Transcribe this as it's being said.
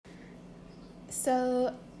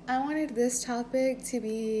So, I wanted this topic to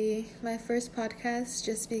be my first podcast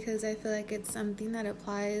just because I feel like it's something that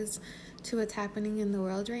applies to what's happening in the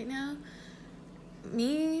world right now.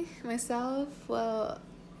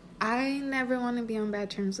 I never want to be on bad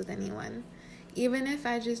terms with anyone. Even if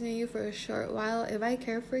I just knew you for a short while, if I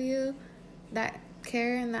care for you, that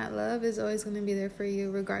care and that love is always going to be there for you,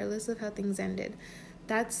 regardless of how things ended.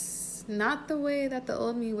 That's not the way that the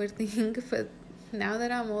old me would think, but now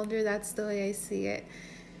that I'm older, that's the way I see it.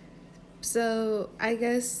 So I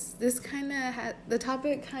guess this the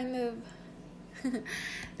topic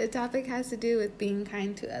has to do with being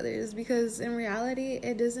kind to others, because in reality,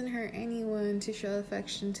 it doesn't hurt anyone to show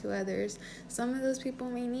affection to others. Some of those people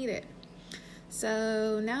may need it.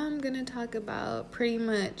 So now I'm going to talk about pretty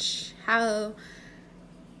much how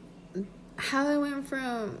I went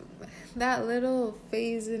from that little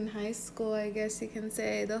phase in high school, I guess you can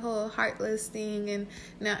say, the whole heartless thing and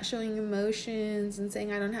not showing emotions and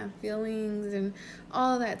saying I don't have feelings and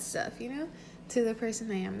all that stuff, to the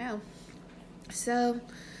person I am now. So,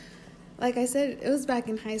 like I said, it was back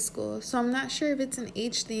in high school, so I'm not sure if it's an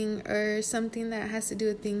age thing or something that has to do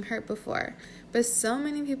with being hurt before. But so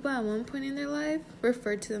many people at one point in their life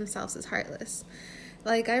referred to themselves as heartless.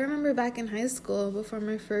 Like, I remember back in high school, before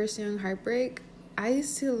my first young heartbreak, I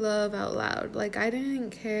used to love out loud. Like, I didn't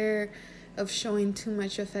care of showing too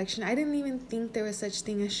much affection. I didn't even think there was such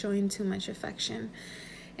thing as showing too much affection.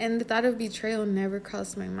 And the thought of betrayal never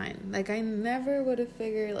crossed my mind. Like, I never would have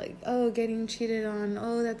figured, getting cheated on,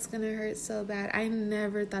 that's going to hurt so bad. I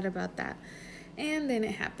never thought about that. And then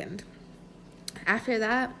it happened. After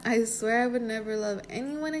that, I swear I would never love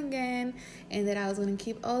anyone again, and that I was going to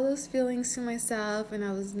keep all those feelings to myself, and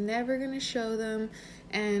I was never going to show them,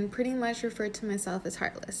 and pretty much refer to myself as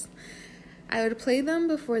heartless. I would play them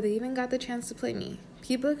before they even got the chance to play me.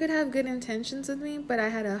 People could have good intentions with me, but I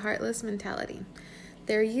had a heartless mentality.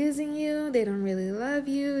 They're using you, they don't really love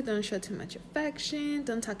you, don't show too much affection,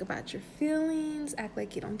 don't talk about your feelings, act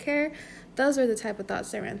like you don't care. Those were the type of thoughts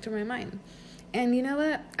that ran through my mind. And you know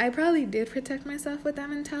what? I probably did protect myself with that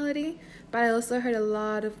mentality, but I also hurt a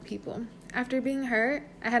lot of people. After being hurt,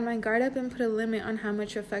 I had my guard up and put a limit on how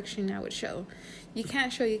much affection I would show. You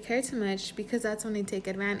can't show you care too much, because that's when they take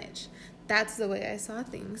advantage. That's the way I saw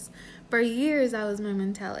things. For years, that was my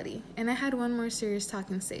mentality. And I had one more serious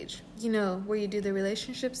talking stage. Where you do the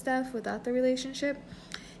relationship stuff without the relationship.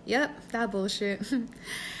 Yep, that bullshit.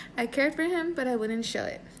 I cared for him, but I wouldn't show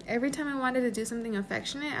it. Every time I wanted to do something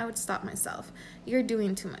affectionate, I would stop myself. You're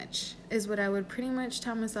doing too much, is what I would pretty much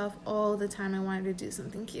tell myself all the time I wanted to do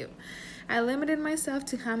something cute. I limited myself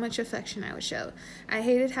to how much affection I would show. I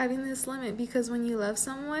hated having this limit, because when you love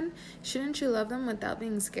someone, shouldn't you love them without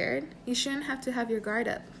being scared? You shouldn't have to have your guard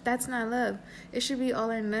up. That's not love. It should be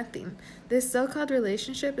all or nothing. This so-called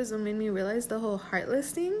relationship is what made me realize the whole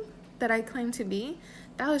heartless thing that I claimed to be,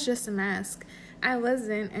 that was just a mask. I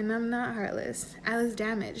wasn't, and I'm not heartless. I was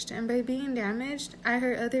damaged, and by being damaged, I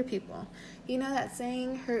hurt other people. You know that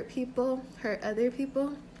saying, hurt people, hurt other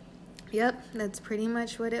people? Yep, that's pretty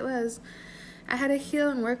much what it was. I had to heal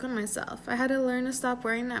and work on myself. I had to learn to stop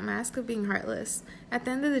wearing that mask of being heartless. At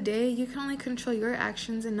the end of the day, you can only control your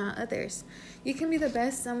actions and not others. You can be the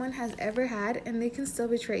best someone has ever had, and they can still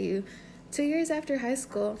betray you. 2 years after high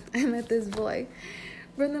school, I met this boy.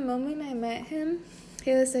 From the moment I met him,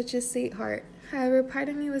 he was such a sweetheart. However, part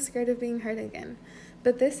of me was scared of being hurt again.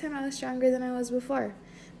 But this time I was stronger than I was before.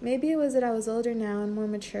 Maybe it was that I was older now and more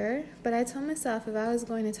mature, but I told myself if I was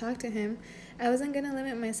going to talk to him, I wasn't going to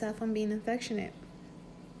limit myself on being affectionate.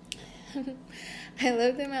 I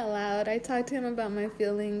loved him out loud. I talked to him about my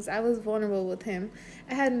feelings. I was vulnerable with him.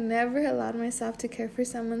 I had never allowed myself to care for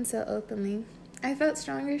someone so openly. I felt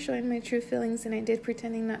stronger showing my true feelings than I did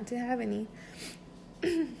pretending not to have any.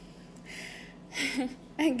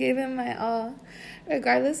 I gave him my all,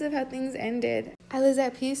 regardless of how things ended. I was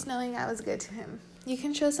at peace knowing I was good to him. You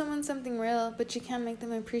can show someone something real, but you can't make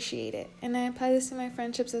them appreciate it. And I apply this to my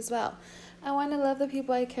friendships as well. I want to love the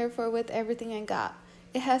people I care for with everything I got.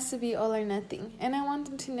 It has to be all or nothing. And I want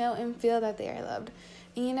them to know and feel that they are loved.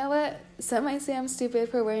 And you know what? Some might say I'm stupid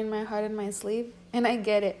for wearing my heart on my sleeve. And I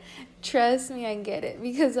get it. Trust me, I get it.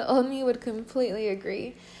 Because the old me would completely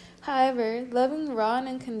agree. However, loving raw and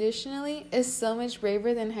unconditionally is so much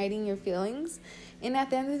braver than hiding your feelings. And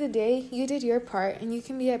at the end of the day, you did your part, and you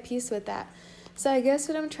can be at peace with that. So I guess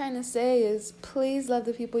what I'm trying to say is, please love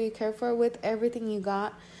the people you care for with everything you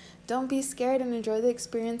got. Don't be scared and enjoy the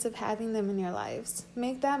experience of having them in your lives.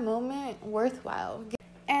 Make that moment worthwhile.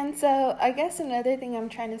 And so I guess another thing I'm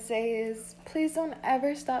trying to say is, please don't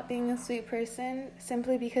ever stop being a sweet person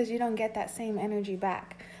simply because you don't get that same energy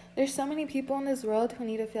back. There's so many people in this world who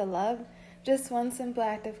need to feel loved, Just one simple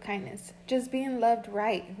act of kindness, just being loved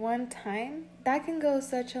right one time, that can go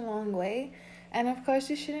such a long way. And of course,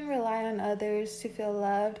 you shouldn't rely on others to feel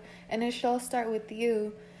loved, and it should all start with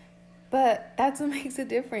you. But that's what makes a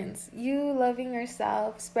difference. You loving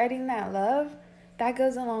yourself, spreading that love, that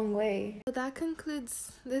goes a long way. So that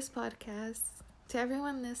concludes this podcast. To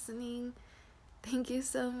everyone listening, thank you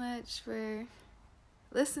so much for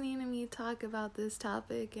listening to me talk about this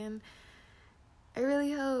topic. And I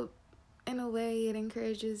really hope, in a way, it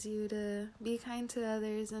encourages you to be kind to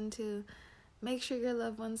others and to make sure your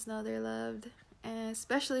loved ones know they're loved. And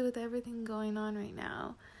especially with everything going on right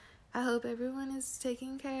now, I hope everyone is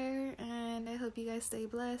taking care, and I hope you guys stay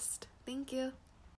blessed. Thank you.